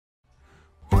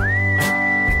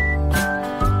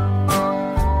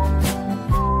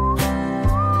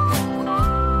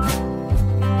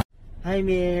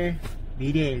하이밀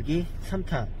미리의일기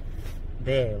 3탄.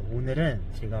 네, 오늘은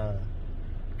제가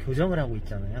교정을 하고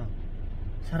있잖아요.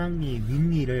 사랑니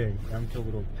윗니를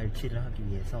양쪽으로 발치를 하기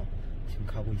위해서 지금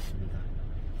가고 있습니다.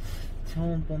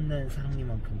 처음 뽑는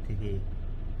사랑니만큼 되게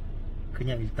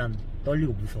그냥 일단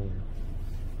떨리고 무서워요.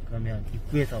 그러면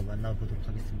입구에서 만나보도록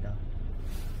하겠습니다.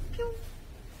 뿅!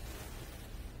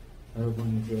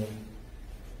 여러분, 이제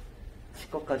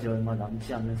치과까지 얼마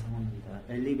남지 않는 상황입니다.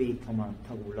 엘리베이터만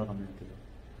타고 올라가면 돼요.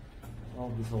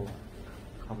 무서워.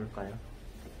 가볼까요?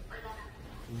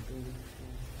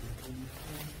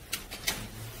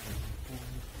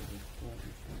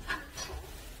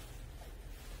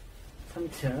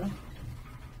 3층.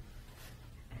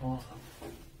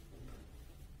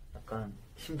 약간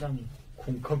심장이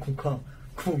쿵쾅쿵쾅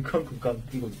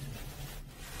뛰고 있어요.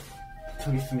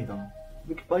 도착했습니다.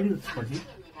 왜 이렇게 빨리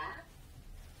도착하지?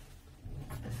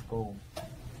 Let's go.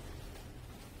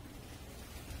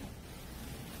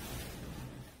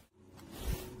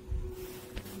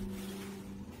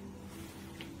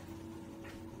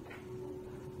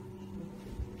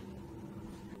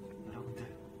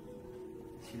 여러분들,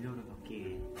 진료를 받기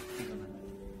위해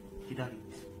지금은 기다리고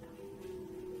있습니다.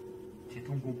 제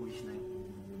동공 보이시나요?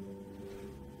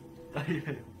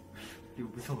 떨려요. 그리고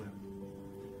무서워요.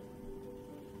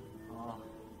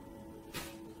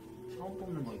 처음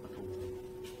뽑는 거니까 더 무서워요.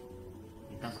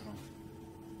 일단 그럼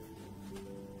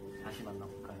다시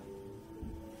만나볼까요?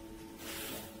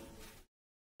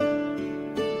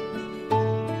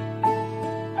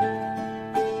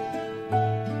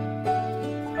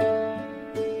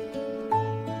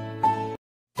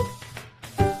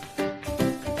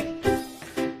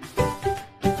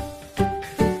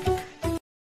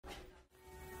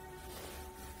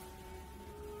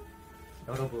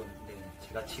 여러분,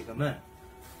 제가 지금은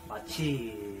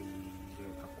마취를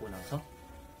받고 나서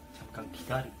잠깐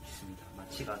기다리고 있습니다.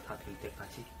 마취가 다 될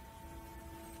때까지.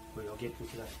 그리고 여기에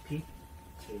보시다시피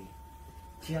제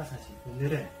치아 사진.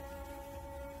 오늘은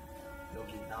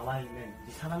여기 나와있는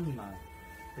이 사람이만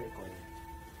뺄 거예요.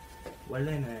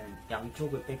 원래는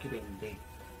양쪽을 빼기로 했는데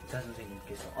의사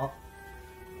선생님께서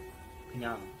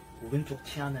그냥 오른쪽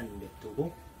치아는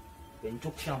냅두고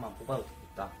왼쪽 치아만 뽑아도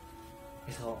되겠다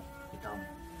해서 일단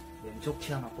왼쪽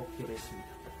치아만 뽑기로 했습니다.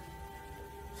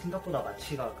 생각보다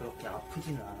마취가 그렇게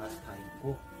아프지는 않아서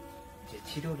다행이고 이제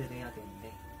치료를 해야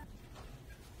되는데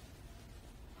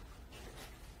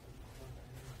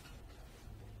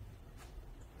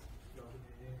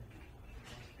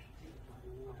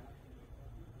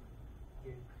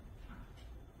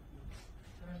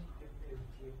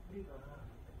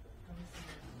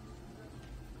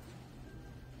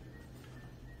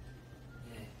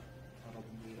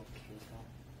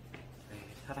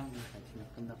사랑니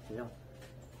발치는 끝났고요.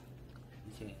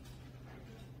 이제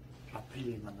아플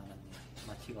일만 남았네요.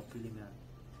 마취가 풀리면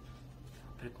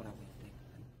아플 거라고 했는데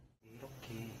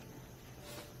이렇게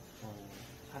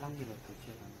사랑니를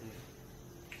발치해봤는데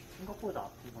생각보다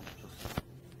아픈 건 없었어요.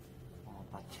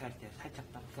 마취할 때 살짝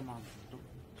따끔한 정도?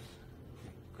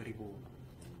 그리고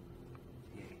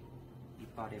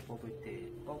이빨에 뽑을 때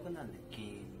뻐근한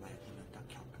느낌 말고는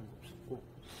딱히 아픈 거 없었고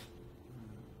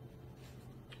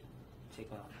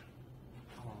제가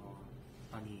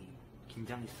많이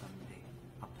긴장했었는데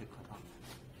아플까봐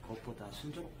그것보다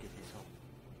순조롭게 돼서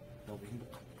너무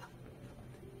행복합니다.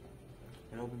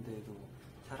 여러분들도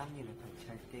사랑니를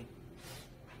발치할 때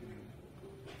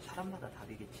사람마다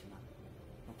다르겠지만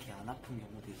이렇게 안 아픈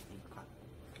경우도 있으니까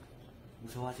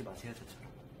무서워하지 마세요,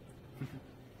 저처럼.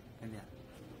 그러면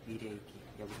미리의일기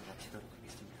여기서 마치도록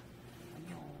하겠습니다.